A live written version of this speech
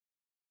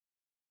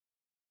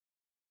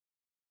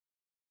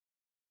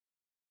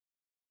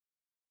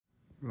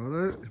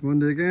Righto, it's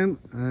Monday again,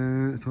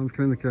 and it's time to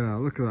clean the car.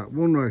 Look at that,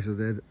 one race I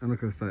did, and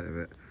look at the state of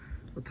it.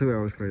 Got 2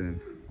 hours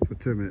cleaning for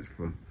 2 minutes for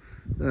fun.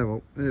 There,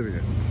 well, here we go.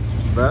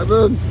 That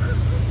done.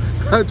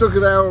 I took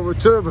an hour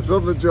with 2 of us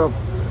on the job.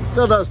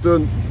 Now that's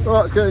done.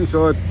 Right, let's get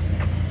inside.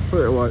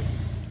 Put it away.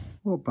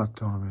 What bad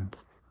timing.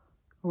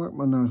 I whacked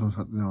my nose on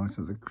Saturday night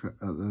at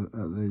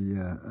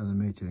the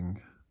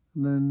meeting,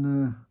 and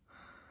then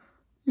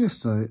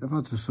yesterday I've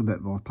had to submit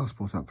my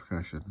passport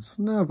application.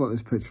 So now I've got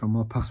this picture on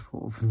my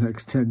passport for the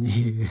next 10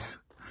 years.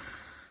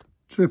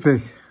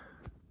 Terrific.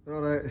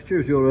 Right, it's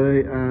Tuesday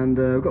already, and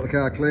we've got the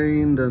car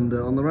cleaned and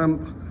on the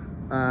ramp,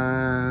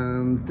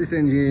 and this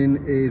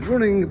engine is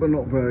running but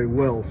not very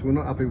well, so we're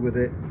not happy with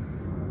it.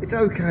 It's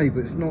okay,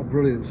 but it's not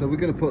brilliant, so we're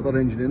going to put that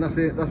engine in. That's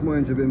it, that's my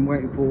engine I've been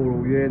waiting for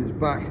all year, and it's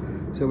back.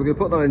 So we're going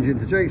to put that engine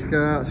into Jake's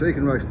car so he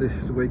can race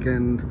this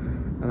weekend,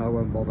 and I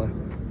won't bother.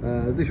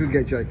 This will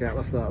get Jake out,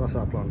 that's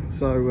our plan.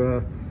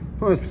 So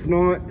plans for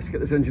tonight, let's get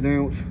this engine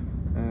out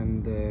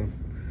and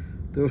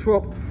do a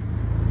swap.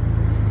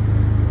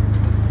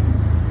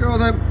 Go on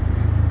then.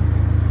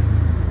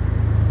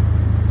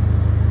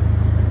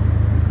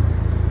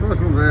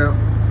 First one's out.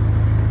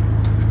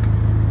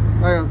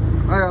 Hang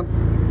on.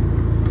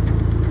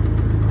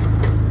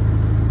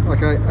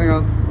 Okay, hang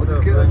on. I'll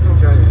just get engine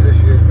changes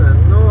this year.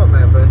 No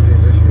amount of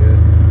engines this year.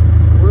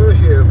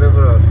 Worst year I've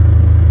ever had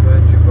for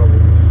engine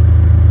problems.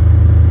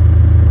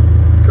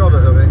 God, I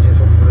have engines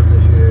up for it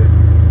this year.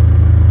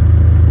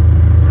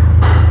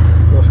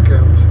 Lost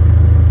count.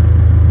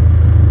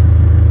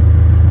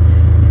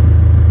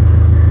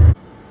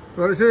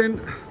 Right, it's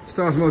in.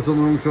 Starter motor's on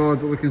the wrong side,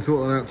 but we can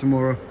sort that out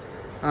tomorrow.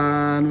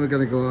 And we're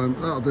going to go home.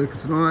 That'll do for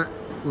tonight.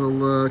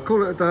 We'll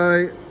call it a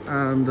day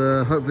and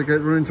hopefully get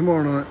it running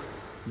tomorrow night.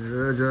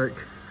 Yeah, Jake.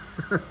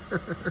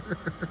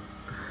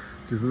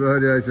 Just the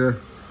radiator,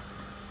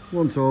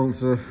 one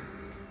silencer,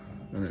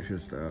 and it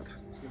should start.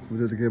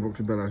 We'll do the gearbox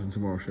and bell housing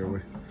tomorrow, shall we?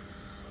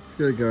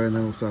 Get it going,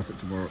 then we'll start it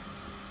tomorrow.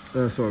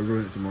 Sorry,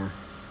 run it tomorrow.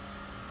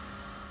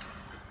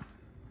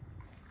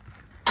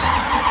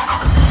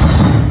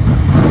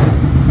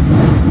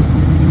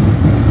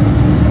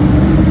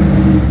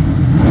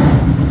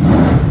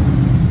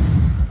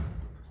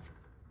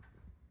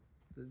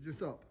 Did it just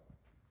stop?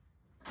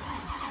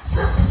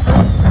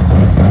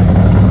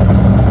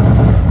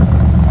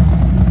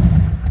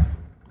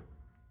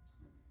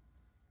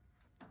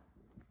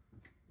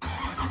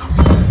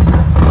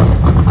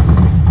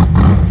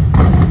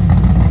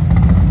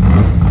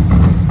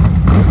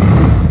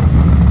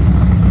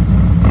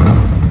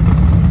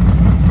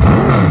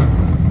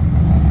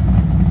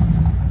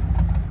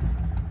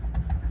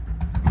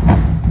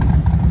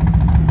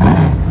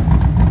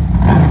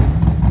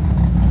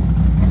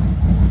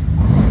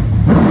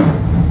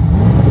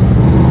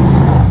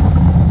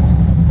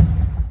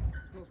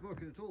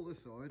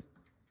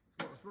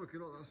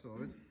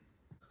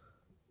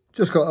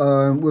 Just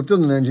got we've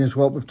done an engine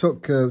swap. We've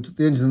took the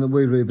engine that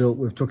we rebuilt,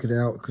 we've took it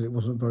out because it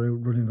wasn't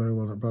running very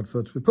well at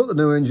Bradford. So we put the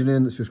new engine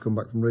in that's just come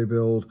back from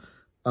rebuild,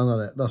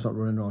 and that's not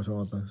running right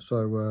either.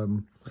 So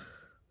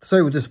to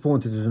say we're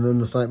disappointed is an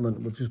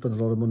understatement. We've just spent a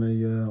lot of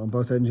money on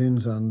both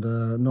engines, and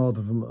neither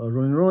of them are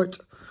running right.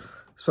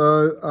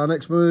 So our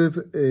next move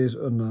is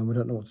unknown. We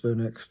don't know what to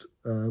do next.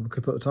 We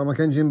could put the tarmac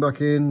engine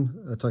back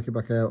in, take it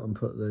back out, and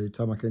put the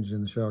tarmac engine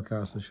in the shower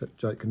car so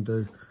Jake can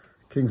do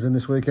Kingsland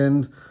this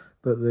weekend.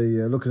 But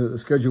looking at the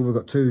schedule, we've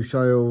got 2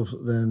 shales,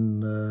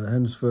 then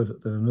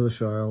Hensford, then another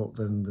shale,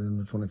 then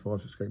the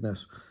 25 to Skegness.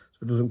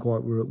 So it doesn't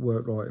quite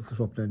work right if we're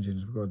swapping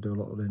engines. We've got to do a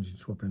lot of engine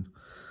swapping.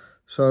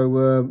 So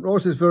right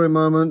at this very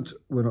moment,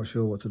 we're not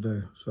sure what to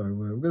do. So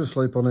we're going to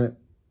sleep on it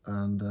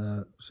and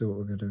see what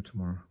we're going to do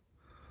tomorrow.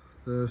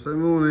 Thursday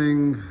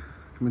morning,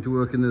 coming to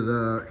work in the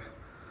dark.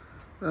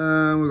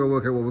 And we've got to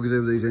work out what we're going to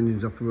do with these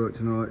engines after work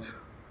tonight.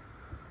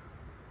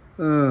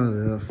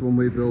 That's the one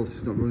we built,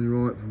 it's not running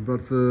right from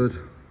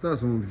Bradford.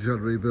 That's the one we just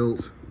had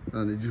rebuilt,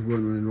 and it just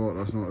weren't running right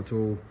last night at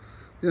all.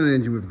 The only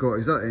engine we've got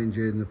is that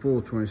engine, the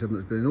 427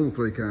 that's been in all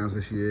 3 cars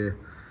this year.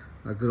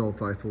 A good old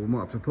faithful. We might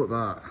have to put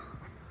that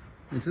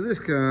into this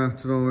car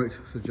tonight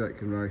so Jake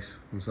can race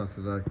on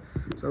Saturday.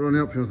 So we're on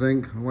the option, I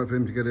think. I'll wait for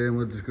him to get in,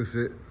 we'll discuss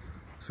it,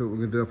 see what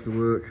we're going to do after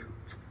work.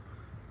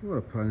 What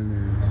a pain in the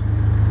ass.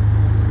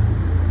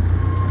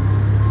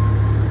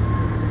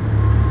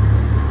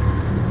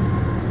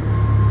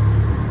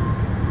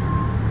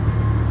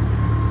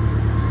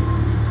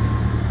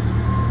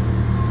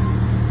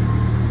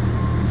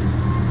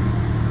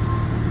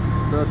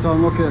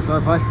 Time look here, so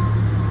right,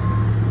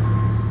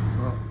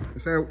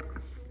 it's out.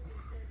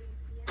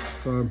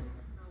 So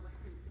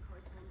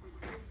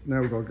now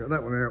we've got to get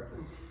that one out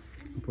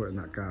and put it in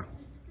that car.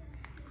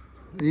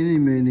 Eeny,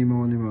 meeny,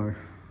 miny, mo.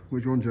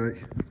 Which one,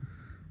 Jake?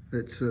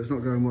 It's not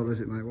going well, is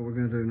it, mate? What we're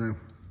going to do now?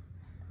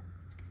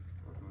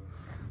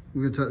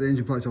 We're going to take the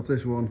engine plates off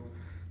this one.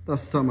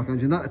 That's the tarmac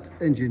engine. That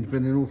engine's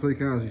been in all 3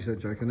 cars, you said,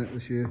 Jake, hasn't it,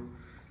 this year?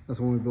 That's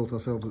the one we built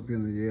ourselves at the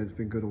beginning of the year. It's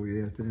been good all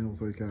year. It's been in all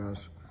 3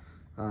 cars,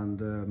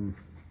 and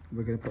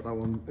we're going to put that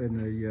one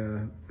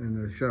in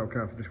the shell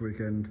car for this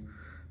weekend,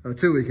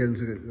 2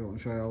 weekends on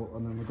shale,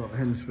 and then we've got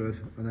Hensford,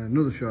 and then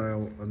another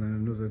shale, and then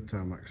another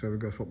tarmac. So we've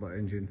got to swap that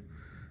engine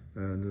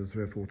another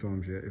 3 or 4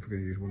 times yet if we're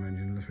going to use one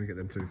engine, unless we get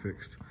them 2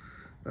 fixed.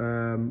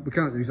 We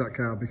can't use that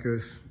car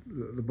because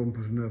the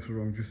bumpers and nerves are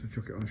wrong just to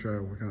chuck it on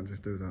shale. We can't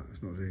just do that.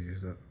 It's not as easy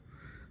as that.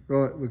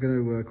 Right, we're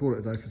going to call it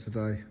a day for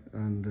today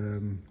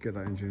and get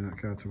that engine in that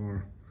car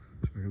tomorrow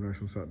so we can race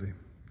on Saturday.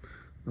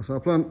 That's our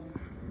plan.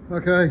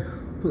 Okay,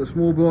 put the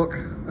small block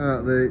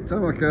out the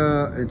tarmac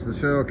car into the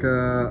shale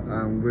car,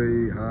 and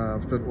we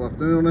have spent all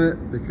afternoon on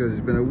it because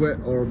it's been a wet,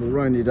 horrible,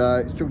 rainy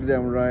day. It's chucked it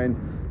down with rain,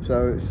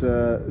 so it's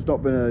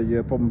not been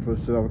a problem for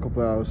us to have a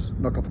couple of hours,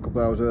 knock off a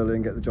couple of hours early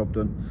and get the job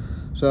done.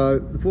 So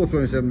the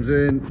 427's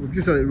in. We've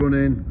just had it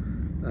running.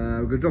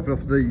 We're going to drop it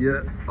off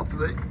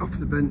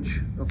the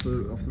bench, off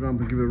the ramp,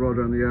 and give it a ride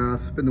around the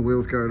yard. Spin the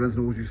wheels, carry length,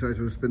 and always you say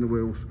to us, spin the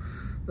wheels.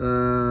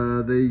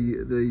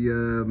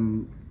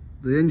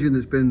 The engine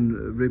that's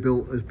been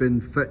rebuilt has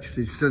been fetched.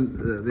 He's sent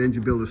the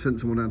engine builder sent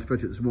someone down to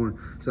fetch it this morning.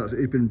 So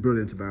he's been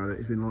brilliant about it.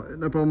 He's been like,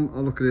 no problem,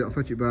 I'll look at it, I'll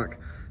fetch it back.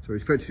 So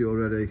he's fetched it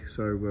already.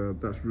 So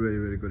that's really,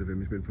 really good of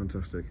him. He's been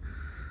fantastic.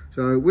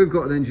 So we've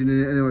got an engine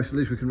in it anyway, so at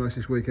least we can race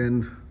this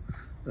weekend.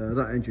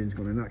 That engine's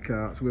gone in that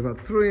car. So we've had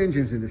 3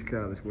 engines in this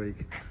car this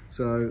week.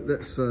 So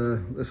let's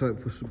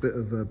hope for a bit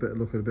of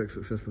luck and a bit of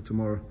success for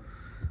tomorrow.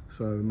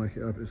 So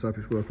let's hope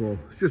it's worthwhile.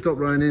 It's just stopped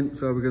raining,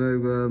 so we're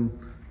going to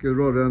give a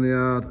ride around the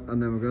yard,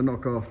 and then we're going to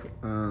knock off.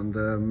 And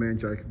me and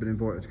Jake have been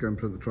invited to go and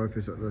present the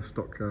trophies at the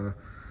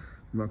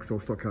Remote Control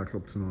Stock Car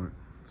Club tonight.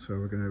 So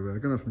we're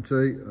going to have some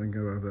tea and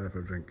go over there for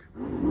a drink.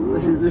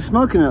 There's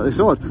smoking out this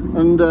side,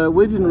 and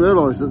we didn't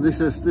realise that this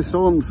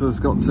silencer's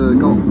got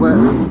wet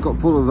and got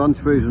full of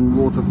antifreeze and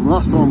water from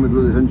last time we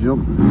blew this engine up.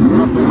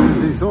 Last time we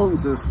used these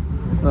silencers.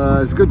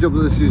 It's a good job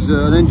that this is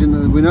an engine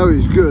that we know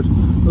is good.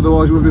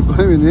 Otherwise we'd be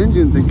blaming the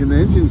engine, thinking the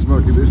engine's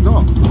smoking, but it's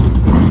not.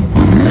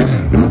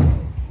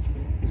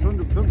 It's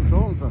 100% the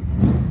silencer.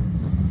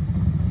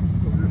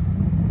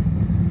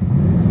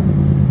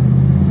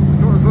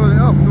 Trying to burn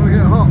it off, trying to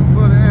get it hot,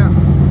 burn it out.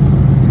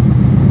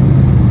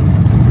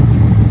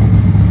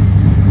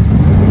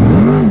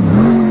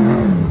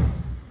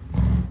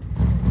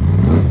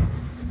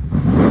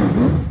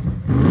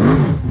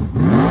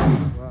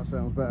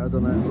 Better,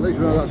 doesn't it? At least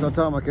we know that's our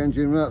tarmac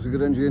engine, that's a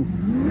good engine,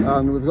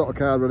 and we've got a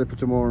car ready for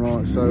tomorrow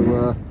night.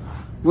 So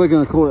we're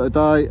going to call it a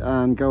day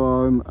and go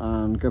home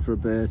and go for a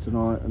beer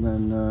tonight, and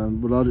then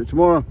we'll load it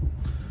tomorrow.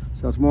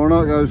 See how tomorrow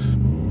night goes.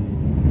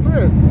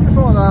 Brilliant, just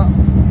like that.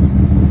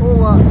 All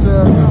that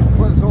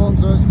wet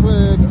silencer is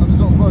cleared and there's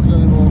not smoking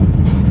anymore.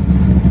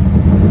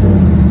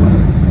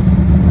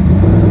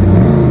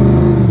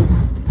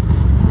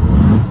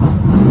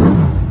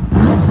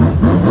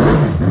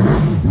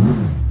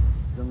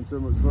 So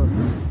much fun.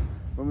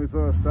 When we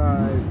first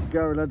started,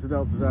 Gary Lenton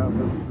helped us out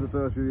for the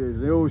first few years,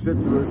 and he always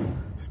said to us,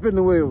 spin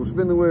the wheels,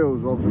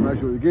 obviously make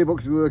sure the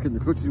gearbox is working, the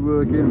clutch is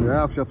working, the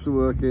half shafts are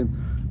working,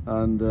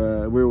 and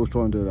we always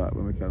try and do that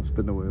when we can,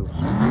 spin the wheels.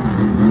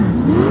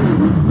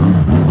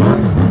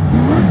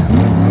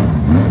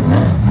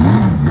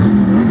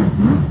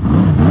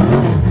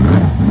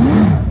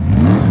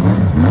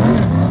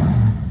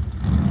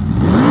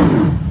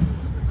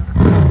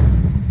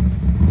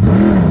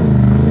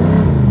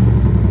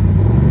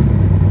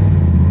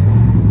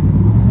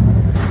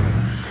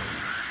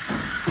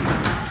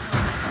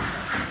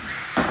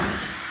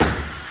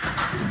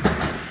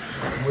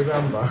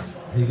 Remember,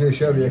 you're going to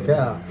show me a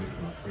car.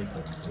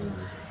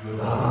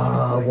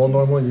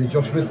 191, you're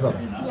Josh Smith, man?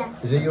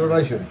 Yes. Is he your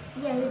relation?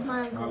 Yeah, he's my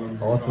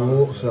uncle. I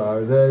thought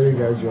so. There you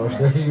go, Josh.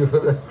 There you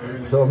go.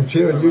 So I'm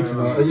cheering you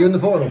tonight. Are you in the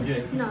final? No.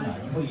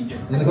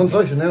 In the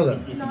consolation now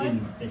then? No. I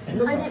didn't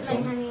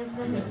make any of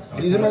them.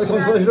 You didn't make the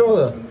consolation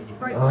either?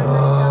 Broke my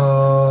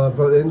motor.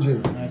 Broke the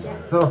engine.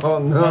 Oh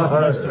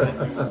no.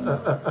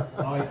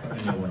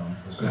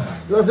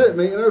 So that's it,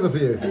 meeting over for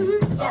you?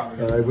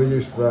 Yeah. We're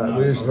used to that.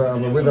 We're used to that. I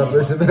mean, we've had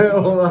this in it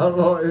all our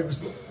lives.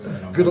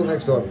 Good luck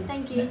next time.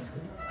 Thank you.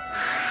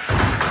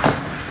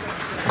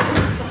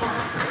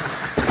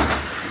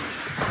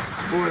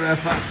 Boy, they're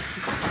fast.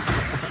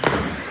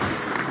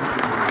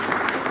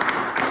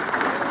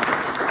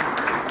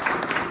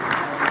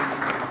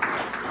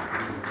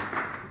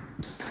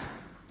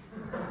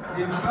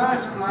 In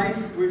first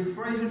place with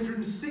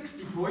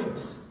 360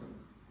 points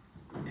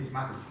is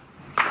Matt.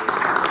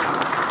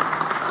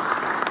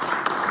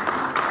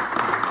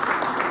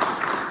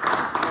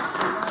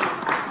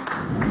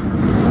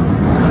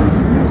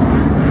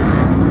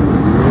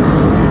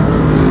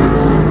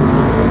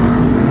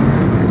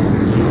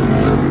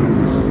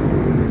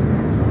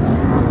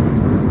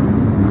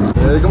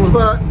 There he comes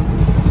back.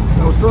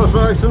 That was first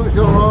race, something's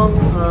gone wrong.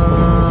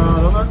 I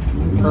don't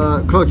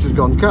know. Clutch has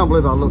gone. Can't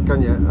believe that look,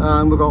 can you?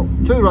 And we've got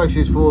 2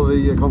 races for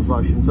the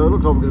consolation, so it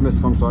looks like we're going to miss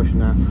the consolation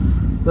now.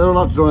 They're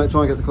allowed to try and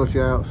get the clutch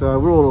out, so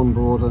we're all on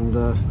board and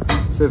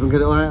see if we can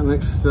get it out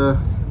next for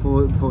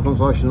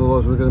consolation,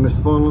 otherwise we're going to miss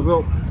the final as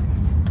well.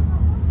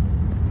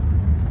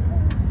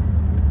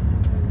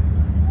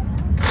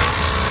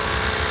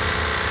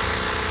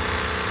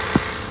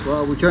 Well,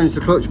 So we changed the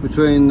clutch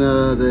between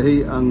the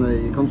heat and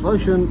the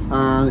consolation,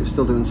 and it's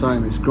still doing the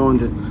same, it's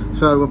grinding.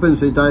 So I've been to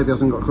see Dave, he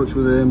hasn't got a clutch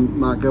with him,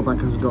 Mark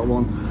Gilbank hasn't got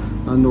one,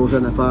 and those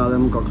NFR, they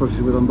haven't got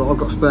clutches with them, but I've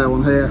got a spare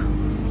one here.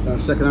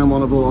 Second hand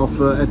one I bought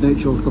off Ed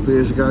Nietzsche a couple of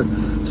years ago.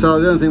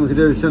 So the only thing we can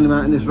do is send him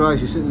out in this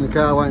race. He's sitting in the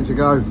car waiting to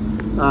go,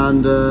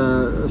 and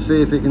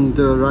see if he can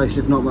do a race.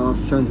 If not, might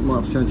have to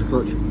change the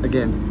clutch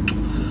again.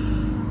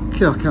 I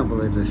can't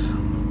believe this.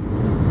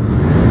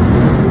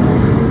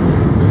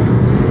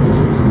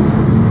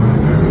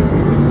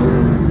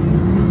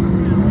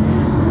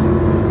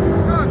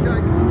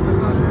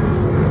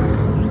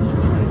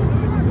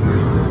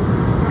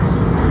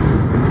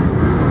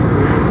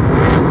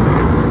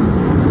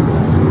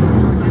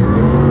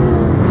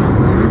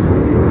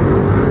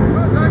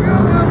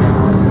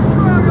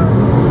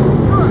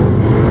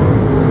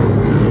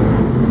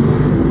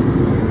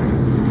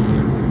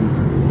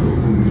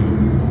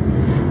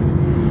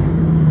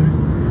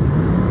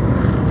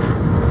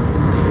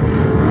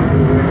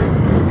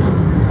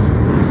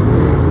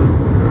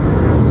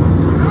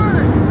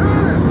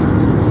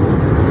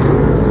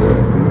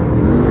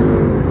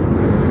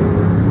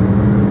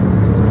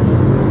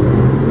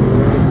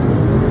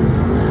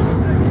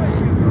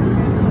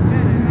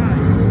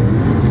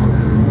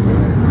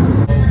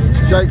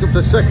 Jake up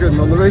to second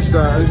on the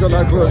restart and he's got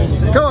no clutch.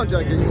 Come on,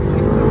 Jakey.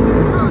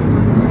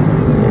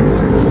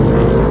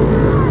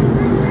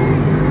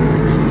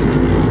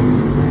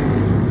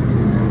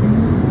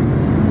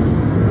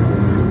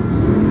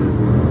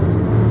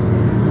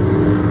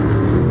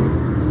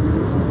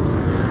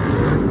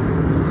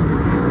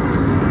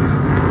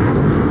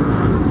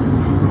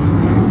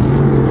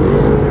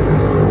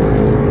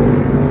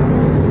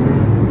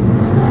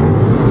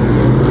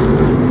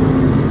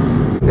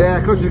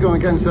 Clutch is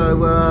going again, so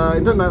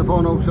it doesn't make the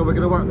final, so we're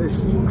going to whack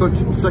this clutch,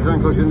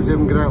 second-hand clutch in and see if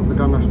we can get out for the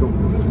Grand National.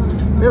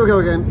 Here we go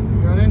again.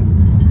 Going in.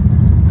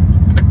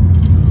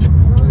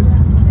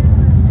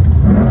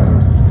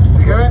 Is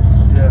he going?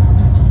 Yeah.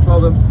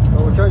 Well done.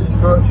 Well, we'll change this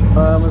clutch.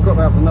 We've got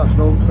out for the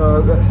National, so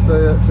let's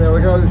see how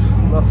it goes.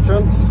 Last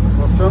chance,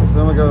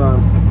 then we'll go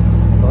home.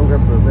 I'm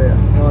going for a beer.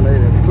 I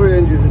need it.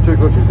 3 engines and 2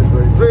 clutches this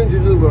week. 3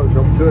 engines in the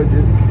workshop,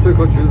 2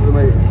 clutches at the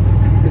meeting.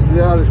 This is the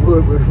hardest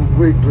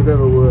week we've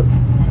ever worked.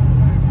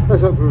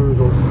 Let's hope for a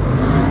result.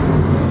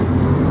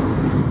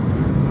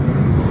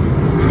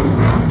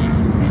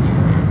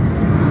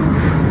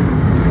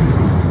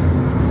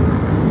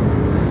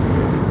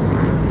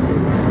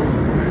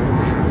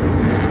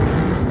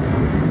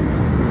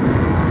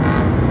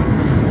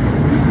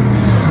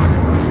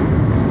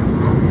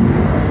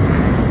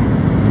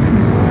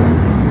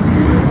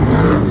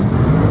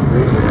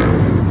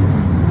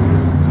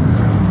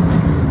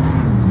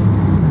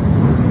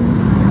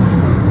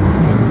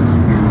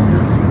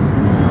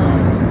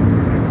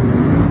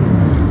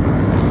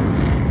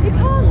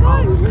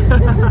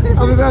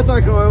 Happy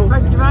birthday, Kyle.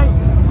 Thank you, mate.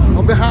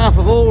 On behalf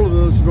of all of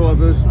those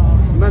drivers,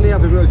 many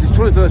happy birthdays. It's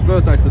 21st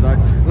birthday today,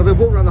 and I've been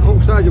walking around the whole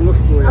stadium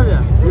looking for you. Oh,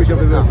 yeah. To wish you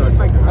happy birthday.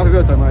 Thank you. Happy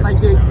birthday, mate.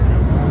 Thank you.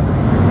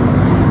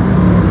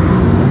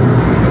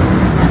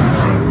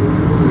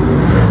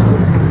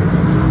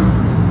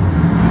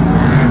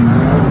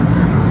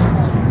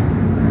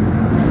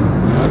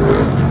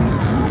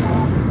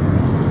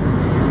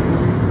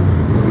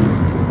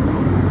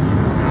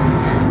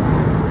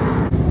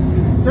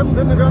 Seventh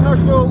in the Grand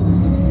National.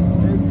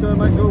 It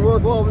makes it all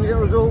worthwhile when you get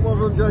a result. Well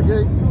done,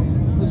 Jakey.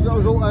 It's got a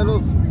result I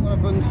love. What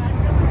happened?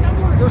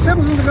 You're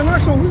 7th in the Grand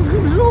National.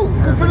 Good result.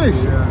 Good finish.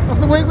 Yeah.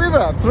 After the week we've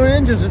had, 3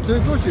 engines and 2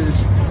 clutches.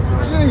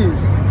 Jeez.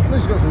 At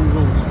least you got some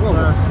results. Well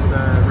done. First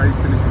race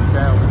finish in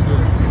scale this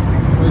year.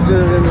 He's doing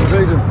it at the end of the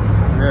season.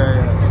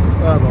 Yeah.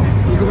 Right, well,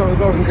 you come out with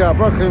a broken car,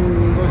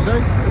 broken, what's it say?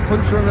 A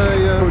puncher and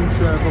a...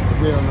 Bunch of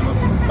gear on the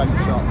bench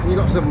shot. And you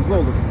got 7th.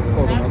 Well done.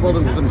 Well done, mate. Well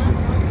done for finishing.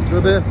 Do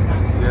a beer?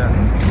 Yeah.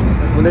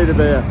 We need a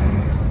beer.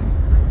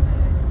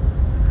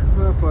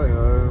 I'll play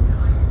home.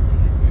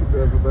 Should be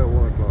over about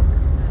 1 o'clock.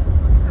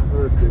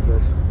 Let's do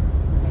best.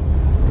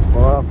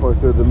 Well, halfway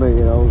through the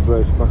meeting, I was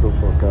racing back up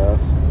for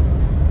cars.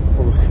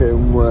 I was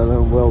getting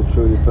well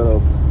truly fed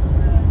up.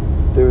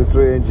 Doing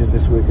 3 engines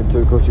this week and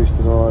 2 clutches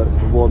tonight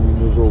for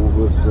 1 result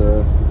was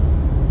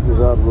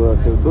hard work,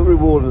 but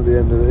rewarding at the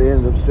end. It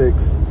ended up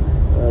 6,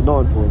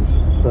 9 points.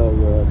 So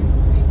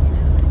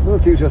I'm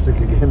enthusiastic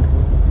again,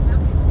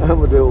 and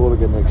we'll do it all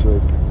again next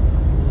week.